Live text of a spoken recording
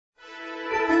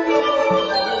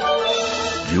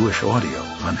Jewish audio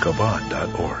on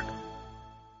Chabad.org.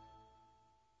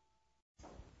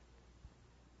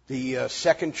 The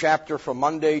second chapter for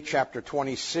Monday, chapter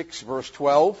 26, verse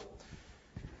 12.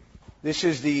 This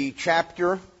is the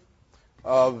chapter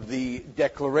of the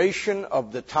declaration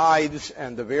of the tithes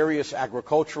and the various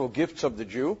agricultural gifts of the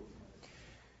Jew.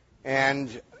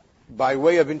 And by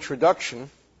way of introduction,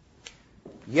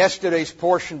 yesterday's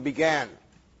portion began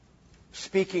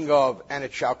speaking of, and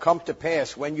it shall come to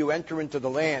pass when you enter into the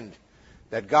land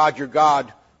that God your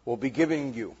God will be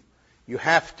giving you. You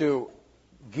have to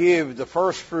give the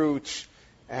first fruits,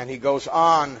 and he goes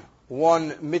on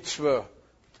one mitzvah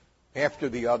after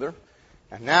the other.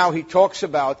 And now he talks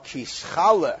about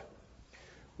kischale,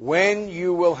 when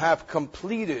you will have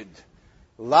completed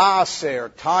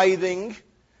la'aser, tithing,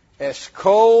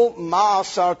 eskol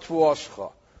ma'asar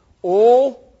tuoscha,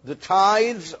 all the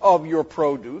tithes of your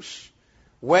produce.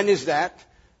 When is that?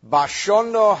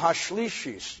 Bashono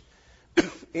hashlishis,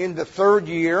 in the third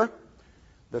year.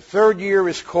 The third year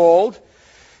is called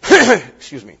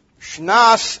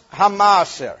Shnas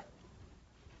Hamaser,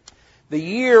 the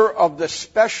year of the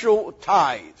special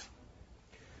tithe.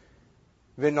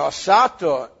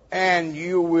 V'nosata, and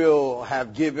you will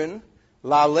have given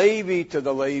la Levi to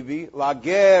the Levi, la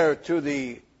Ger to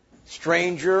the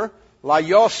stranger, la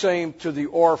Yosem to the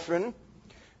orphan,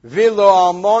 v'lo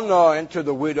almona, and to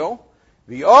the widow,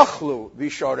 v'ochlu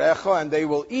v'shorecha, and they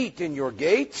will eat in your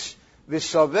gates,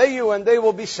 v'saveyu, and they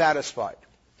will be satisfied.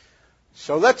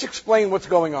 So let's explain what's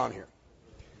going on here.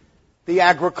 The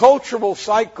agricultural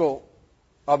cycle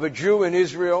of a Jew in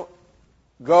Israel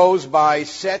goes by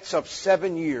sets of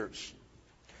 7 years.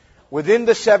 Within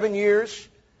the 7 years,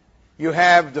 you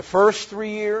have the first 3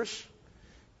 years,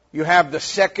 you have the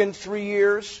second 3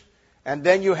 years, and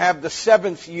then you have the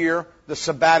 7th year, the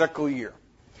sabbatical year.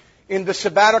 In the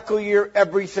sabbatical year,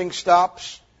 everything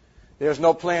stops. There's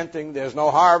no planting, there's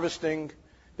no harvesting,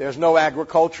 there's no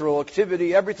agricultural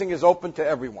activity. Everything is open to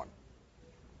everyone.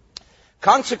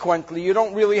 Consequently, you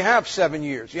don't really have 7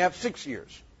 years. You have 6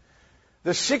 years.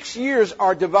 The 6 years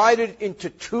are divided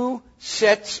into 2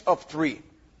 sets of 3.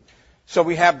 So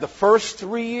we have the first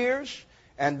 3 years,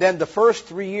 and then the first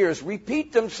 3 years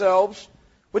repeat themselves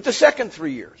with the second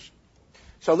 3 years.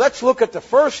 So let's look at the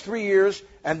first 3 years,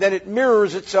 and then it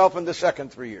mirrors itself in the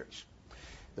second 3 years.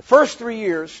 The first 3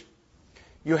 years,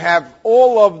 you have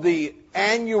all of the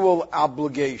annual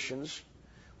obligations,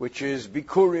 which is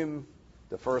Bikurim,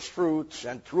 the first fruits,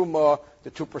 and Truma, the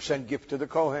 2% gift to the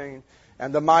Kohen,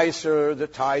 and the Meiser, the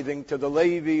tithing to the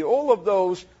Levi. All of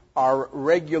those are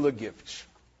regular gifts.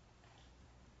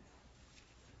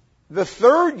 The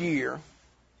third year,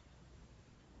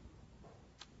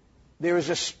 there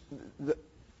is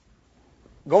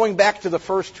going back to the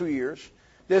first 2 years,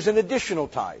 there's an additional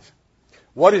tithe.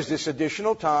 What is this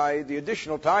additional tithe? The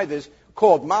additional tithe is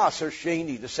called Maaser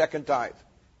Sheni, the second tithe.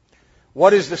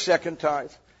 What is the second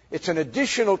tithe? It's an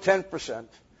additional 10%,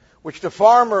 which the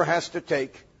farmer has to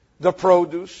take, the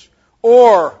produce,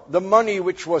 or the money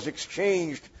which was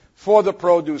exchanged for the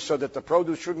produce so that the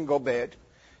produce shouldn't go bad,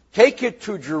 take it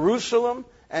to Jerusalem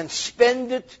and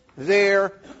spend it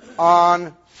there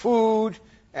on food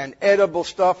and edible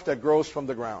stuff that grows from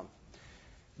the ground.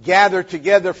 Gather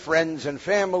together friends and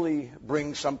family,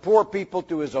 bring some poor people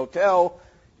to his hotel,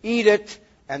 eat it,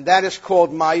 and that is called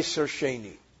Meiser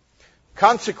Sheni.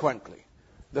 Consequently,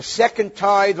 the second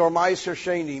tithe or Meiser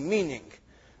Sheni, meaning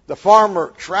the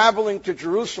farmer traveling to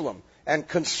Jerusalem and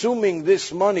consuming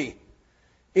this money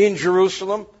in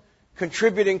Jerusalem,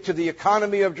 contributing to the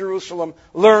economy of Jerusalem,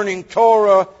 learning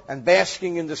Torah and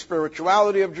basking in the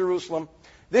spirituality of Jerusalem,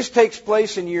 this takes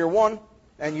place in year 1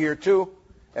 and year 2,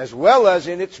 as well as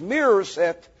in its mirror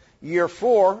set, year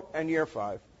 4 and year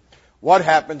 5. What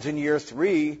happens in year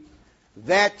 3?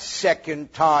 That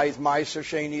second tithe, Meiser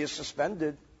Sheni, is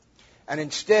suspended, and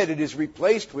instead it is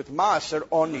replaced with Maaser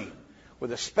Oni,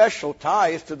 with a special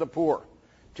tithe to the poor,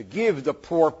 to give the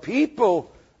poor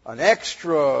people an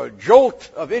extra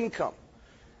jolt of income.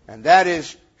 And that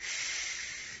is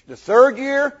the third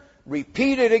year,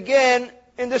 repeated again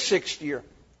in the 6th year.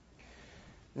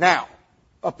 Now,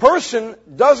 a person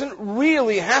doesn't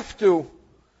really have to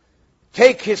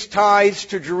take his tithes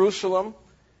to Jerusalem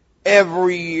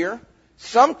every year.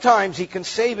 Sometimes he can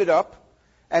save it up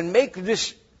and make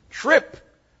this trip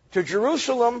to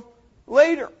Jerusalem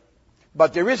later.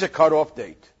 But there is a cutoff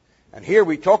date. And here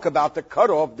we talk about the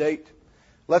cutoff date.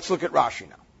 Let's look at Rashi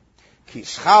now.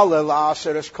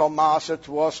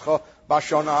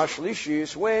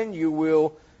 When you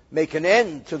will make an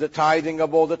end to the tithing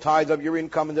of all the tithe of your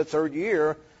income in the third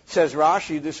year, says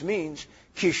Rashi, this means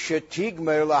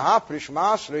Kishetigmer lahafrish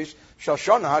masris shel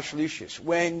shana hashlishis.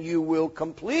 When you will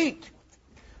complete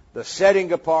the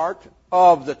setting apart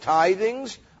of the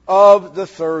tithings of the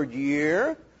third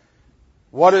year,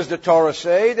 what does the Torah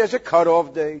say? There's a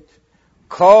cutoff date.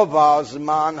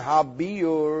 Kovazman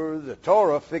habiyur. The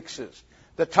Torah fixes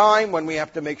the time when we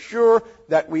have to make sure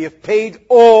that we have paid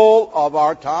all of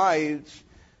our tithes.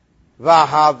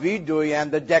 Vahavidui,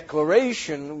 and the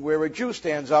declaration where a Jew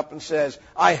stands up and says,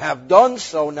 I have done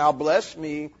so, now bless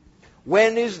me.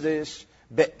 When is this?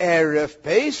 Be'erev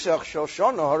Pesach shel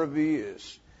shana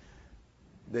harviyis.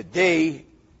 The day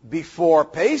before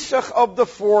Pesach of the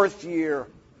fourth year.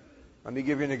 Let me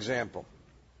give you an example.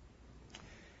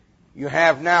 You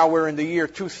have now, we're in the year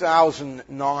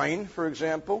 2009, for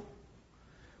example.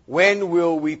 When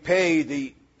will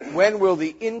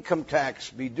the income tax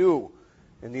be due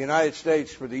in the United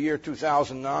States for the year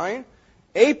 2009?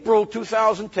 April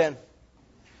 2010.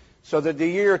 So that the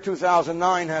year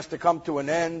 2009 has to come to an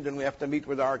end, and we have to meet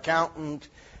with our accountant.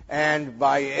 And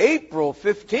by April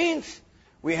 15th,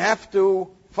 we have to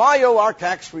file our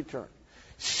tax return.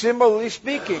 Similarly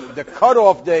speaking, the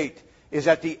cutoff date is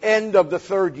at the end of the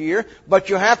third year, but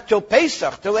you have till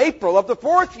Pesach, till April of the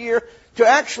fourth year, to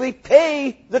actually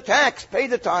pay the tax, pay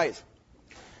the tithe.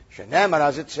 Shenemar,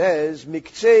 as it says,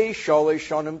 Miktzei Sholei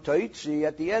Shonim Toitzi,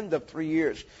 at the end of 3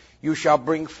 years, you shall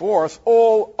bring forth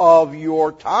all of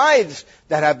your tithes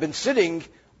that have been sitting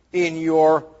in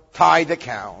your tithe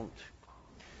account.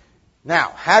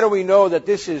 Now, how do we know that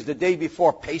this is the day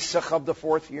before Pesach of the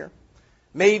fourth year?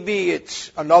 Maybe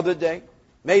it's another day.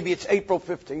 Maybe it's April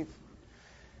 15th.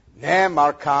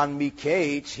 Nemar kan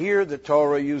mikates. Here the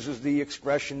Torah uses the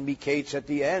expression mikates at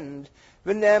the end.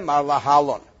 V'nemar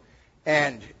lahalon.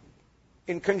 And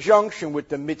in conjunction with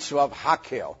the mitzvah of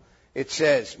hakel, it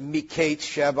says mikates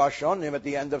sheva shonim at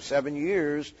the end of 7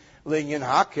 years. Linyan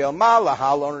hakel ma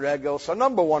lahalon regel. So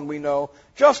number one, we know,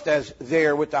 just as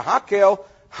there with the hakel,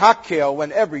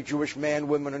 when every Jewish man,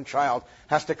 woman, and child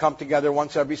has to come together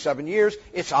once every 7 years,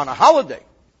 it's on a holiday.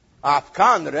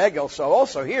 Afkan regel. So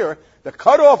also here, the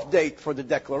cutoff date for the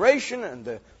declaration and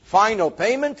the final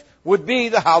payment would be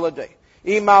the holiday.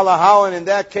 Imalahalan, in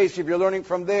that case, if you're learning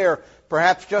from there,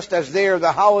 perhaps just as there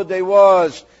the holiday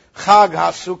was Chag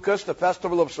HaSukkos, the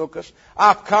festival of Sukkos.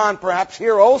 Afkan, perhaps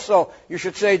here also, you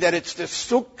should say that it's the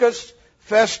Sukkos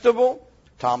festival.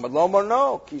 Talmud Lomar,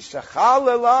 no. Kisachal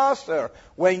elaser.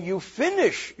 When you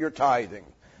finish your tithing,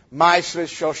 Maisres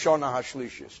Shoshona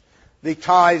Hashlishis, the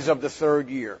tithes of the third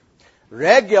year.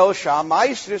 Regel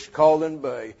Shamaisris Kolin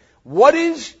Bay. What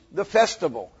is the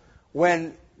festival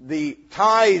when the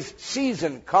tithe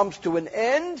season comes to an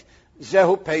end?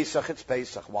 Zehu Pesach, it's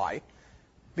Pesach. Why?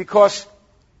 Because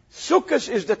Sukkot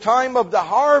is the time of the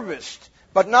harvest,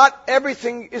 but not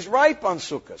everything is ripe on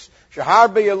Sukkot. Shahar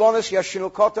be'yelonis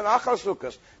yashinu kotan achar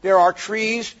Sukkot. There are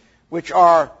trees which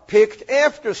are picked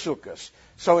after Sukkot.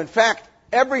 So in fact,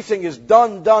 everything is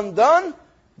done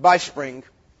by spring.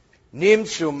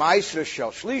 Nimtzu Maisra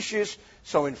Shel Shlishis.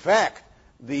 So in fact,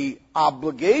 the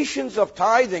obligations of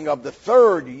tithing of the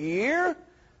third year,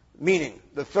 meaning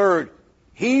the third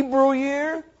Hebrew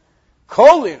year,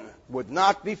 Kolin, would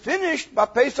not be finished by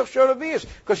Pesach Sheravias,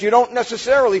 because you don't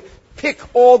necessarily pick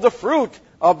all the fruit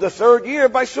of the third year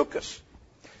by Sukkot.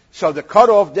 So the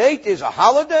cutoff date is a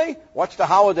holiday. What's the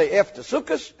holiday after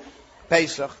Sukkot?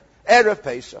 Pesach, Erev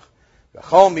Pesach.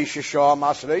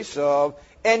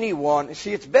 Anyone,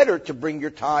 see, it's better to bring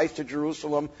your tithes to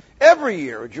Jerusalem every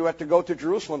year. A Jew had to go to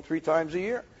Jerusalem 3 times a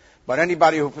year. But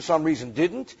anybody who for some reason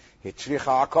didn't,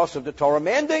 Hitzricha Akos of the Torah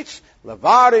mandates,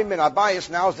 Levarim and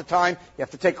Abayis, now is the time. You have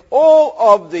to take all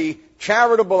of the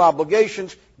charitable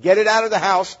obligations, get it out of the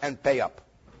house, and pay up.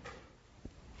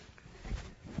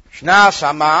 Shnas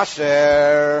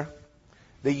HaMaser,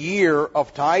 the year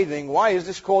of tithing. Why is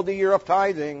this called the year of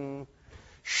tithing?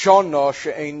 Shono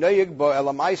she'ein noyeg bo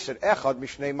ela meiser echad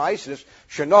mishnei meisers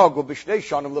shenogu b'shnei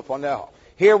shonim lefoneha.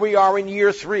 Here we are in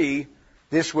year 3.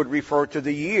 This would refer to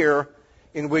the year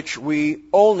in which we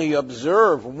only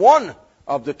observe one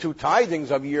of the 2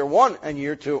 tithings of year 1 and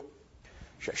year 2.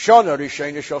 Shono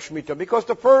rishayna shel shmita, because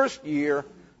the first year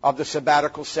of the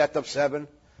sabbatical set of 7,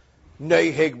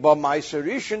 noyeg bo meiser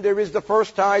rishon, there is the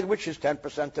first tithe, which is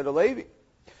 10% to the Levi.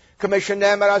 Commission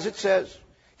Nemer, as it says.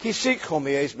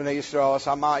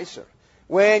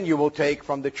 When you will take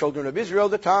from the children of Israel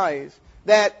the tithe,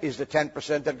 that is the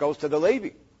 10% that goes to the Levi.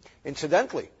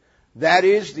 Incidentally, that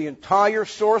is the entire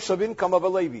source of income of a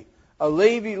Levi. A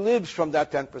Levi lives from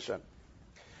that 10%.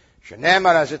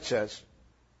 Shenemar, as it says.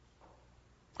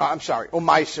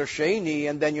 Umaiser Sheni,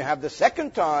 and then you have the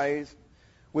second tithe,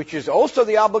 which is also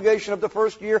the obligation of the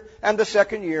first year and the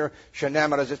second year.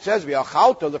 Shenemar, as it says,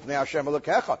 V'achalta lifnei Hashem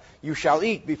Elokecha. You shall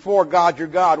eat before God your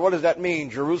God. What does that mean?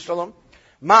 Jerusalem.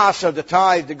 Ma'aser, the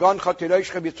tithe, the goncha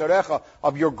tireishcha b'tzarecha,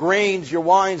 of your grains, your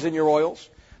wines, and your oils.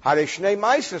 Harei shnei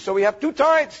ma'aser. So we have two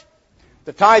tithes.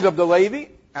 The tithe of the Levi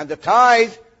and the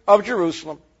tithe of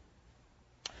Jerusalem.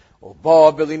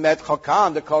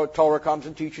 The Torah comes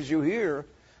and teaches you here.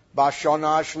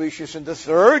 Bashana Shlishis, in the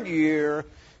third year,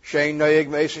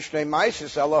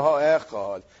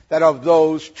 that of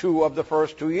those two of the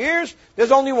first 2 years,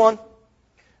 there's only one.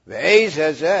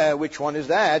 Which one is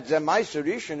that?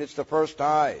 It's the first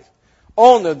tithe.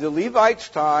 Only the Levites'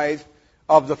 tithe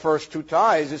of the first two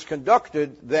tithes is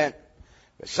conducted then.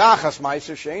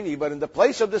 But in the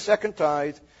place of the second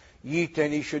tithe,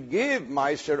 he should give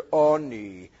Meiser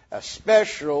Oni, a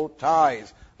special tithe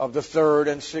of the third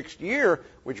and sixth year,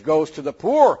 which goes to the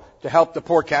poor, to help the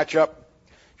poor catch up.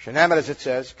 Shenemet, as it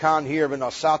says, Kan here,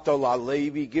 v'nasato la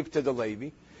Levi, give to the Levi.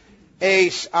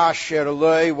 Eis asher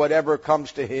lei, whatever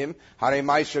comes to him. Harei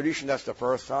Meiser Rishon, that's the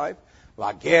first tithe.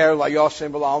 La ger, la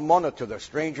yosem, v'la almona, to the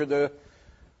stranger, the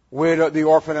widow, the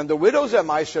orphan, and the widows at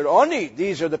Meiser Oni.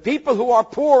 These are the people who are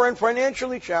poor and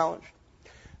financially challenged.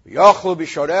 Yochlu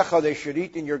b'shorecha, they should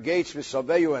eat in your gates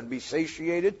v'saveyu, and be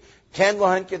satiated. Ten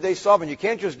lahen kedei sav, and you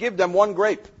can't just give them one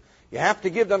grape. You have to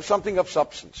give them something of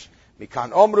substance.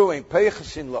 Mikan omru ein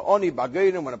peichesin laoni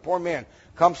bageirim. When a poor man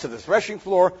comes to the threshing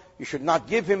floor, you should not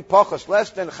give him pachas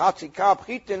less than chatzi kab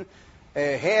chitin,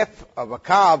 half of a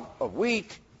cob of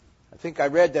wheat. I think I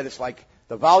read that it's like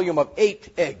the volume of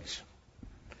 8 eggs.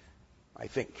 I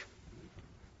think.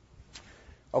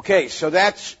 Okay, so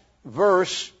that's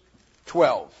verse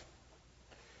 12.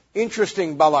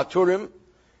 Interesting, Balaturim,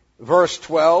 verse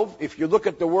 12. If you look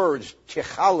at the words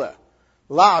Techala,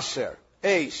 Laser,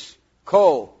 Ace,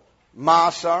 Kol,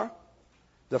 Masar,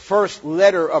 the first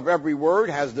letter of every word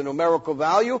has the numerical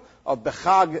value of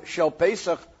Bechag Shel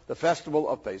Pesach, the festival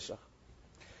of Pesach.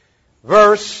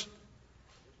 Verse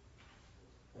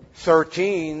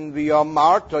 13,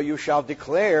 V'yamarta, you shall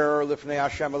declare Lifnei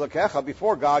Hashem Elokecha,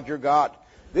 before God your God.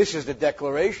 This is the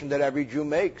declaration that every Jew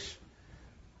makes.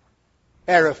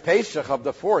 Erev Pesach of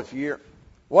the fourth year.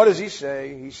 What does he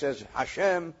say? He says,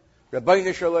 Hashem,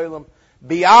 Rabbi Shalom,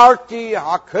 Biarti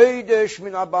HaKodesh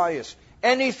Min Abayis.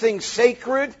 Anything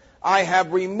sacred, I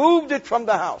have removed it from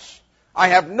the house. I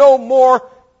have no more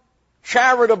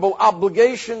charitable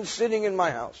obligations sitting in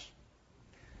my house.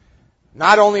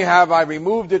 Not only have I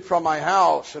removed it from my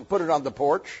house and put it on the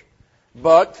porch,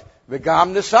 but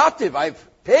V'gam Nesativ,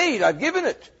 I've paid, I've given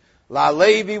it. La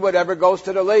Levi, whatever goes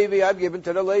to the Levi, I've given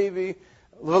to the Levi.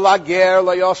 La Ger,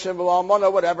 La Yosim, La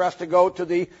Almona, whatever has to go to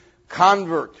the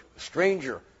convert,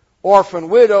 stranger, orphan,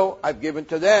 widow, I've given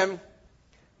to them,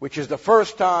 which is the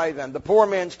first tithe and the poor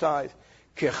man's tithe.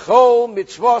 Kechol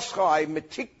mitzvoscha, I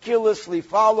meticulously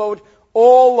followed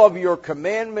all of your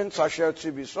commandments, asher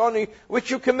tzivisoni,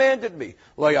 which you commanded me.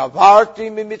 Lo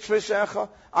yavarti mi mitzvosecha,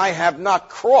 I have not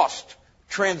crossed,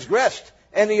 transgressed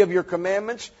any of your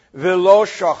commandments. V'lo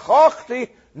shachachti,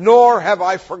 nor have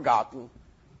I forgotten.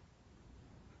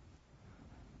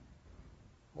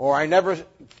 Or I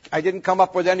didn't come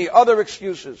up with any other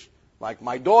excuses, like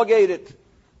my dog ate it.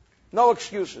 No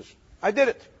excuses. I did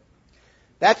it.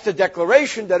 That's the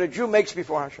declaration that a Jew makes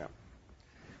before Hashem.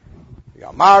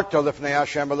 Yamarta lifnei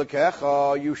Hashem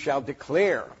Elokecha, you shall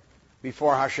declare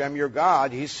before Hashem your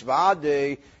God,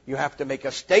 Hisvade, you have to make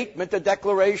a statement, a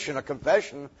declaration, a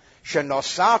confession,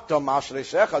 Shenosata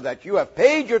Masresecha, that you have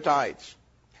paid your tithes.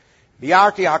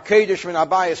 Biarti HaKodesh Min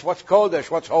Abayis, what's Kodesh,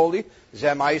 what's holy?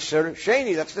 Zemaiser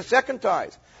Sheni, that's the second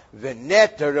tithe.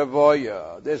 V'neta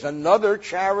Revoya, there's another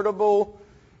charitable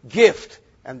gift,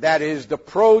 and that is the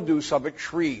produce of a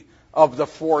tree of the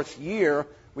fourth year.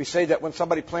 We say that when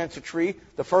somebody plants a tree,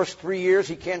 the first 3 years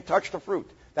he can't touch the fruit.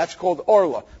 That's called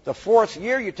Orla. The fourth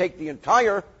year, you take the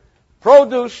entire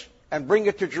produce and bring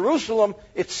it to Jerusalem.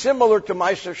 It's similar to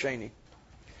Meiser Sheni.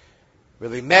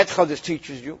 Really, Medcha, this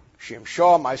teaches you, Shem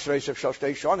Shah, Meiser Esav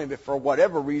Shoshtei Shonim, if for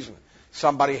whatever reason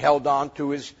somebody held on to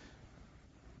his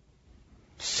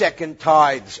second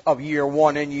tithes of year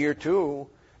 1 and year 2,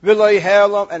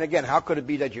 and again, how could it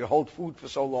be that you hold food for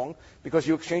so long? Because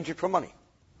you exchange it for money.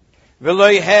 And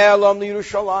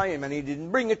he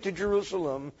didn't bring it to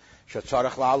Jerusalem. This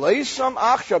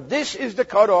is the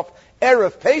cutoff,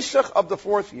 Erev Pesach of the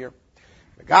fourth year.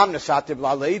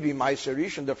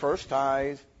 The first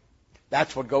tithe,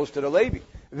 that's what goes to the Levi.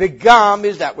 V'gam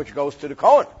is that which goes to the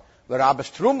Kohen. The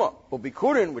Rabbis Truma,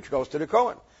 Ubikurin, which goes to the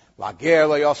Kohen. That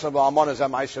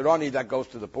goes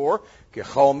to the poor.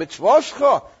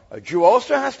 A Jew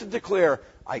also has to declare,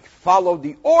 I followed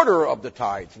the order of the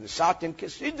tithes. In the Satim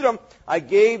Kesidram, I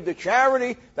gave the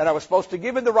charity that I was supposed to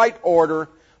give in the right order.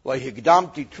 I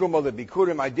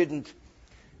didn't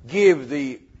give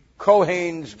the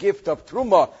Kohen's gift of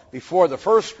Truma before the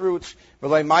first fruits.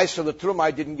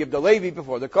 I didn't give the Levi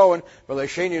before the Kohen. I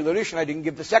didn't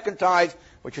give the second tithe,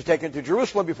 which is taken to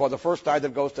Jerusalem before the first tithe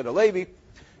that goes to the Levi.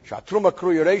 Truma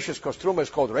kruya reishis, because Truma is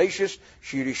called reishis.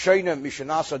 Shirishayna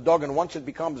mishanasa dog, and once it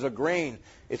becomes a grain,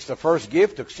 it's the first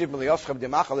gift. Your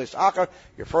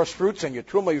first fruits and your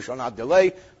Truma you shall not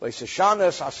delay.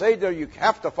 You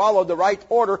have to follow the right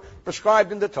order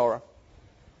prescribed in the Torah.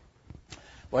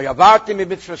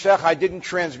 I didn't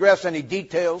transgress any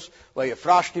details. I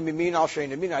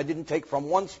didn't take from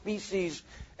one species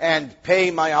and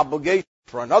pay my obligation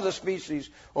for another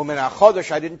species.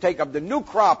 I didn't take up the new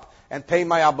crop and pay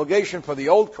my obligation for the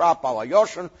old crop,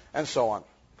 and so on.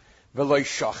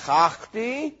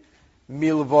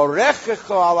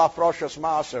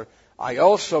 I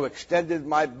also extended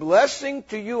my blessing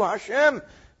to you, Hashem,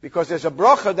 because there's a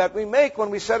bracha that we make when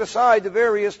we set aside the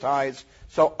various tithes.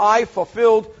 So I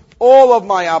fulfilled all of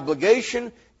my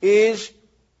obligation is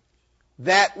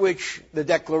that which, the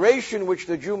declaration which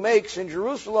the Jew makes in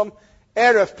Jerusalem,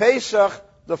 Erev Pesach,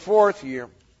 the fourth year.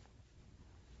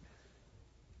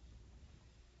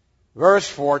 Verse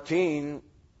 14,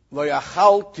 Lo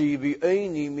yachalti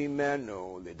v'eini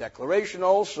mimenu. The declaration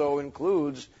also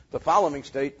includes the following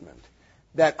statement,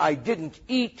 that I didn't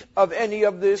eat of any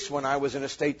of this when I was in a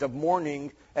state of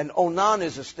mourning, and onan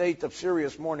is a state of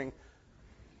serious mourning.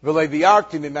 I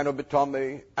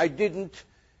didn't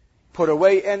put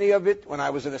away any of it when I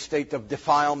was in a state of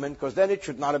defilement, because then it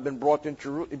should not have been brought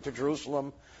into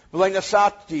Jerusalem. I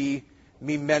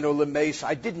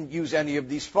didn't use any of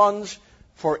these funds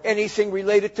for anything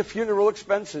related to funeral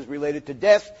expenses, related to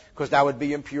death, because that would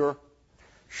be impure.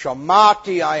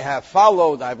 Shamati, I have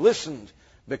followed, I've listened.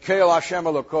 Bekel Hashem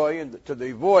Elokoi, to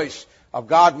the voice of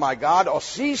God my God.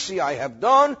 Osisi, I have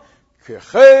done.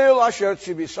 Kechel Asher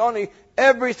Tzibisoni,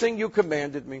 everything you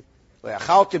commanded me.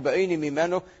 From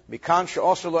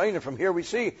here we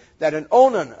see that an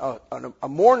onan, a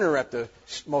mourner at the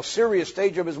most serious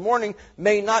stage of his mourning,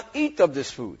 may not eat of this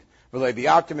food. Whether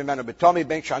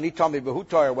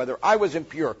I was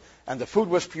impure and the food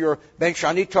was pure,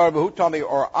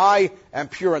 or I am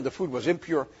pure and the food was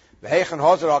impure.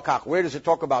 Where does it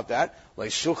talk about that?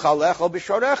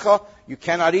 You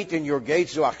cannot eat in your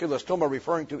gates,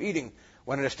 referring to eating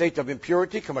when in a state of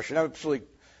impurity.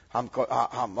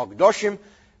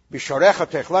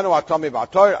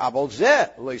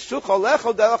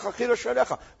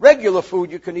 Regular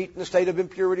food you can eat in a state of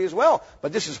impurity as well,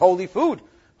 but this is holy food.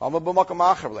 I didn't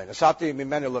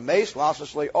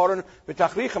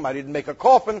make a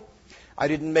coffin. I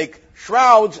didn't make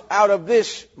shrouds out of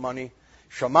this money.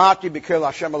 I brought it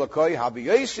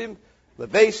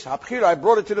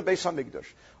to the Beis Hamikdash.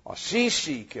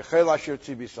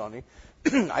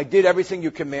 I did everything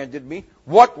you commanded me.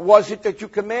 What was it that you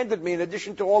commanded me in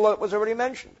addition to all that was already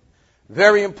mentioned?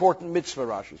 Very important mitzvah,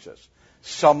 Rashi says.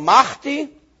 Samachti,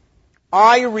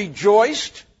 I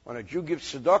rejoiced. When a Jew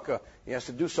gives tzedakah, he has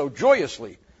to do so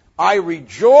joyously. I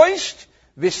rejoiced,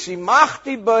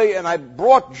 v'simachti bay, and I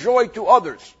brought joy to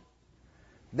others.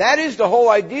 That is the whole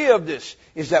idea of this,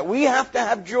 is that we have to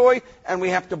have joy and we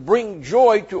have to bring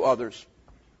joy to others.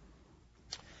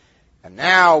 And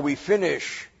now we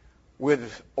finish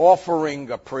with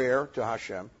offering a prayer to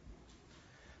Hashem.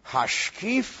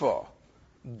 Hashkifa,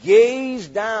 gaze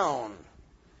down,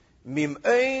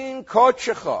 mim'ein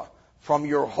kodshecha, from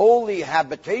your holy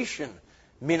habitation,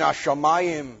 min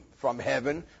hashamayim, from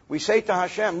heaven. We say to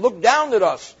Hashem, look down at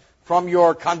us from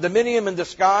your condominium in the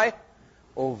sky.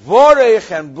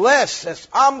 Uvorech, and bless, as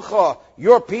amcha,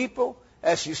 your people,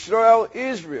 as Yisrael,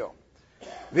 Israel.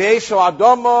 V'eso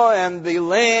adoma, and the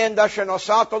land, asher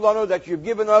nosato lanu, that you've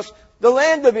given us, the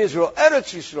land of Israel,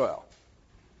 Eretz Yisrael.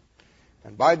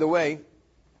 And by the way,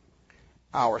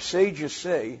 our sages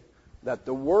say that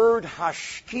the word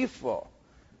hashkifa,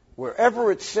 wherever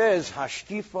it says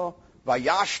hashkifa,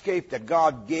 vayashkef, that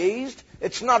God gazed,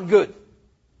 it's not good.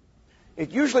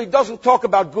 It usually doesn't talk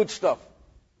about good stuff.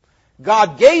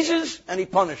 God gazes and He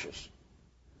punishes.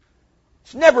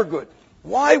 It's never good.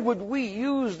 Why would we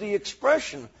use the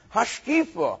expression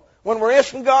hashkifa when we're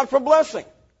asking God for blessing?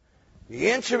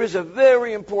 The answer is a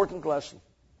very important lesson.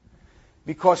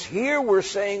 Because here we're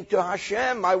saying to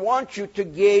Hashem, I want you to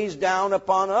gaze down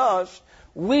upon us.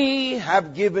 We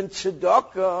have given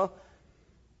tzedakah.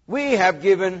 We have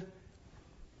given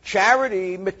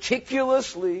charity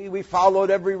meticulously. We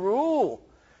followed every rule.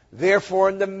 Therefore,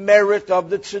 in the merit of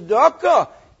the tzedakah,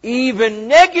 even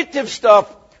negative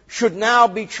stuff should now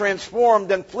be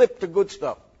transformed and flipped to good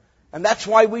stuff. And that's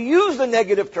why we use the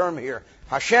negative term here.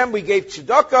 Hashem, we gave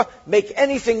tzedakah, make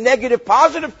anything negative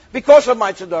positive because of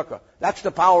my tzedakah. That's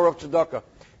the power of tzedakah.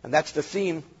 And that's the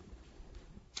theme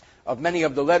of many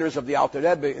of the letters of the Alter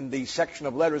Rebbe in the section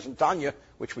of letters in Tanya,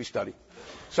 which we study.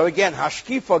 So again,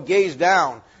 Hashkifa, gaze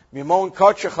down, Mimon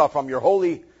Kochecha, from your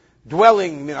holy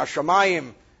dwelling, Min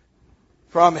Hashamayim,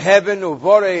 from heaven,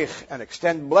 Uvorech, and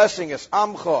extend blessing as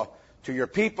Amcha to your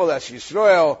people as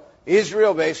Yisrael,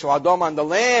 Israel, Vesu Adom, on the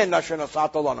land,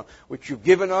 which you've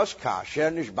given us,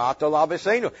 Kasher Nishbata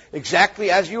Labeseinu,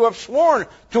 exactly as you have sworn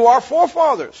to our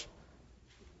forefathers.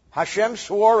 Hashem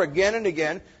swore again and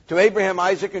again to Abraham,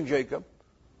 Isaac, and Jacob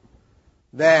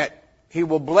that he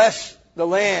will bless the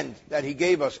land that he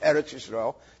gave us, Eretz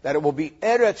Yisrael, that it will be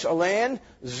Eretz, a land,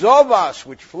 Zovas,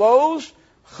 which flows,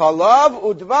 Chalav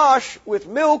Udvash, with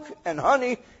milk and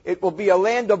honey. It will be a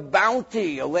land of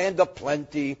bounty, a land of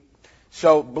plenty.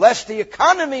 So bless the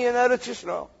economy in Eretz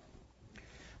Yisrael.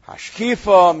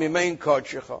 Hashkifa mimein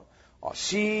kodshecha.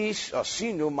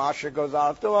 Asinu masha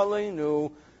gazartu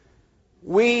aleinu.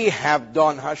 We have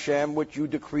done, Hashem, what you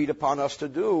decreed upon us to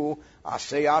do.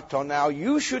 Aseyato, now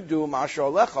you should do. Masha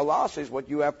olech alas is what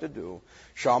you have to do.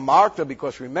 Shamarta,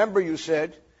 because remember you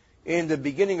said in the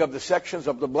beginning of the sections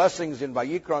of the blessings in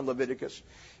Vayikra and Leviticus,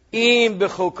 Im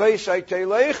b'chukei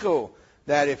teleichu,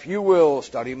 that if you will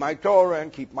study my Torah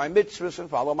and keep my mitzvahs and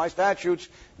follow my statutes,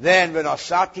 then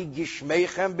v'nasati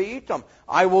gishmeichem be'itam,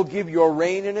 I will give your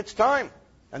rain in its time.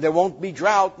 And there won't be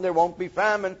drought and there won't be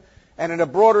famine. And in a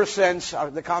broader sense,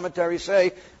 the commentaries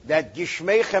say that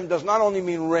gishmeichem does not only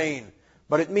mean rain,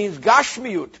 but it means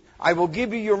gashmiut. I will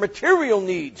give you your material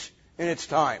needs in its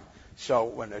time. So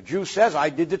when a Jew says, I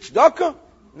did the tzedakah,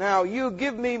 now you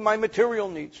give me my material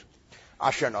needs.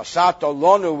 Asher nasato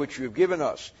lonu, which you have given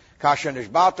us. Kasher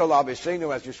nishbata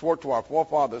labeseinu, as you swore to our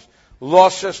forefathers.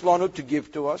 Loses lonu, to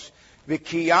give to us.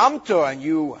 V'kiyamto, and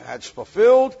you had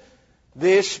fulfilled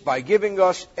this by giving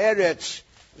us Eretz,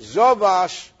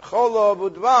 Zovas, Cholov,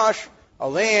 Udvash, a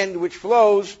land which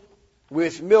flows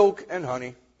with milk and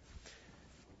honey.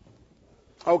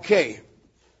 Okay.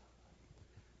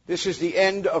 This is the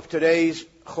end of today's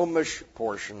Chumash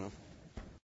portion.